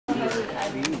You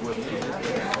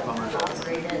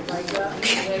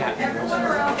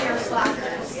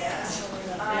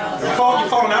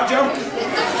called him out, Joe?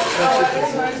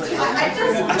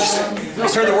 I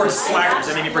just heard the word slackers.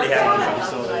 That made me pretty happy.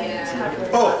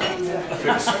 Oh.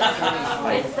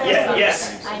 Yeah,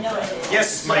 yes.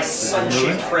 Yes, my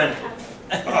sun-shaped friend.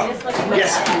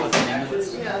 Yes.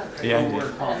 Yeah.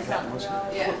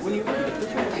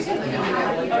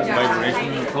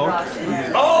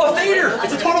 Oh, a fader!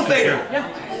 It's a total fader.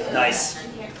 Nice.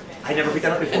 I never picked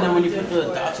that up before. And then when you put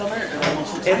the dots on there,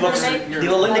 it looks the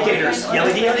little indicators, the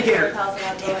LED indicator.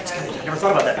 Damn, it's good. I never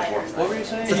thought about that before. What were you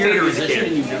saying? It's a fader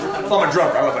indicator. Oh, I'm a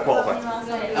drummer. I don't know if I qualify.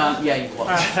 Yeah, you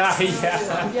qualify.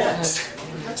 Yeah.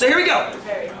 So here we go.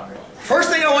 First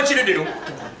thing I want you to do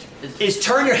is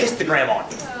turn your histogram on.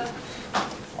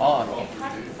 On.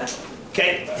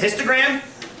 Okay, histogram,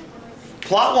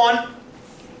 plot 1.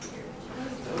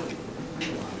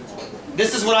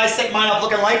 This is what I set mine up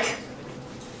looking like.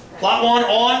 Plot 1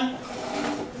 on,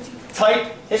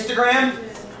 type histogram,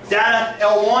 data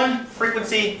L1,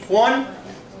 frequency 1,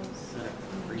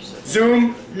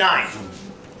 zoom 9.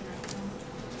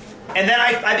 And then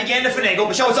I began to finagle.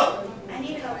 Michelle, what's up? I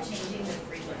need help changing the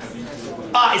frequency.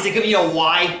 Is it giving you a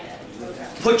Y?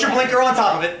 Put your blinker on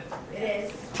top of it. It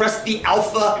is. Press the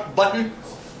alpha button.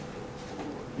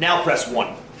 Now press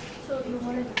 1. So if you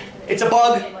wanted to It's a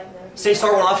bug. Say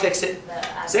SAR when I'll fix it.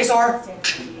 Say SAR.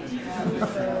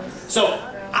 So,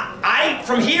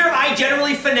 from here I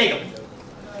generally finagle.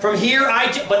 From here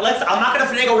I'm not going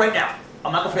to finagle right now.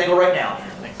 I'm not going to finagle right now.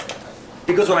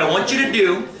 Because what I want you to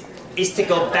do is to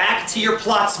go back to your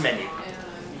plots menu.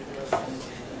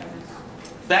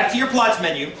 Back to your plots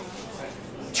menu.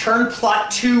 Turn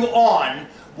plot 2 on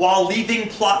while leaving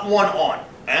plot 1 on.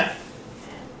 Eh?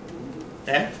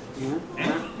 Eh?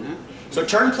 So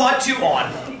turn plot 2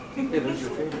 on.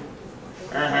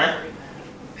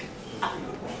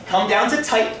 Come down to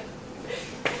type,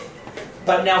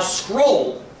 but now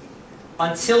scroll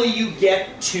until you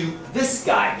get to this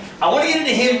guy. I want to get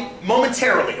into him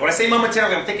momentarily. When I say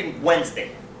momentarily, I'm thinking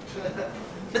Wednesday.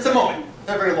 It's a moment,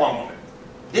 not a very long moment.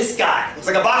 This guy looks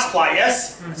like a box plot,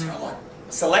 yes?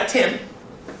 Select him.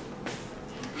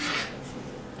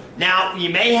 Now, you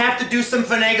may have to do some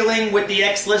finagling with the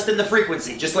X list and the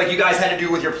frequency, just like you guys had to do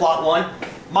with your plot 1.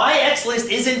 My X list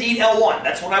is indeed L1.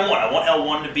 That's what I want. I want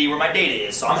L1 to be where my data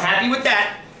is. So I'm happy with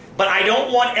that. But I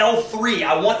don't want L3.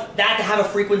 I want that to have a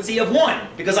frequency of 1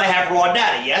 because I have raw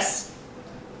data, yes?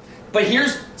 But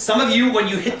here's some of you, when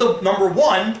you hit the number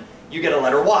 1, you get a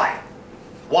letter Y.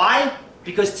 Why?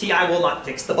 Because TI will not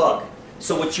fix the bug.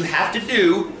 So what you have to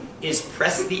do is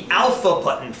press the alpha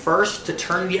button first to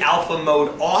turn the alpha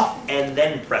mode off and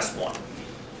then press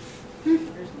 1.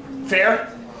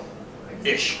 Fair?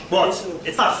 Ish. Well,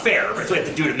 it's not fair, but it's what we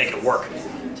have to do to make it work.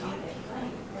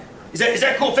 Is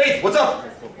that cool, Faith? What's up?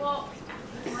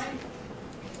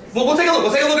 Well, we'll take a look.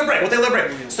 We'll take a look at break. We'll take a look at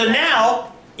break. So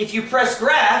now, if you press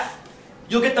graph,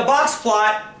 you'll get the box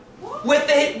plot with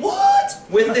the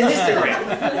with the histogram.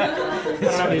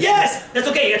 Yes, that's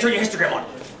okay. You gotta turn your histogram on.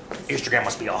 Your histogram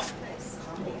must be off.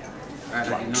 I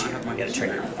want to turn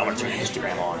your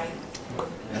histogram on.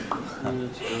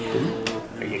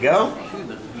 There you go.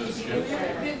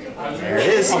 There it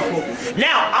is.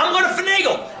 Now, I'm going to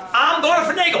finagle. I'm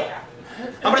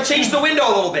going to change the window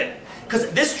a little bit. Because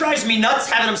this drives me nuts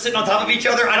having them sitting on top of each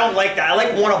other. I don't like that. I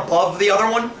like one above the other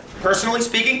one, personally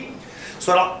speaking.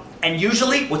 And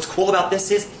usually, what's cool about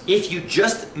this is, if you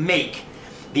just make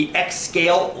the X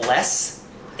scale less,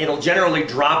 it'll generally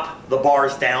drop the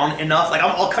bars down enough. Like,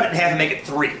 I'll cut it in half and make it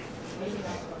 3.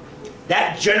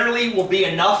 That generally will be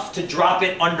enough to drop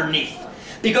it underneath.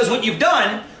 Because what you've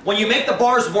done, when you make the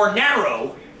bars more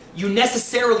narrow, you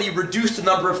necessarily reduce the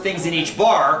number of things in each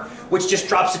bar, which just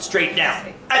drops it straight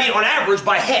down. I mean, on average,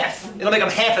 by half. It'll make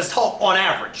them half as tall on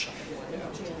average.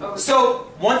 So,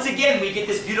 once again, we get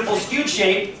this beautiful skewed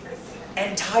shape,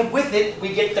 and tied with it,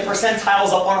 we get the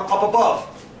percentiles up above.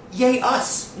 Yay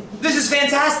us. This is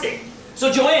fantastic. So,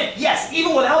 Joanne, yes,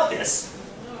 even without this,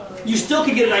 you still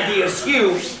can get an idea of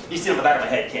skew. You see it on the back of my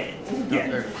head, can't you?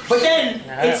 Yeah. But then,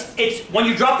 it's when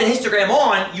you drop the histogram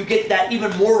on, you get that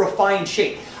even more refined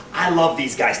shape. I love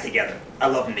these guys together. I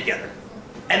love them together.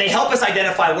 And they help us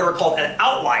identify what are called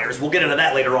outliers. We'll get into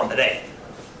that later on today.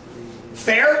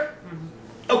 Fair?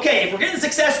 Okay, if we're getting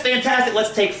success, fantastic.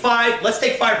 Let's take 5. Let's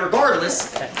take 5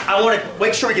 regardless. I want to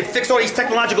make sure we can fix all these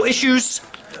technological issues,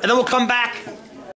 and then we'll come back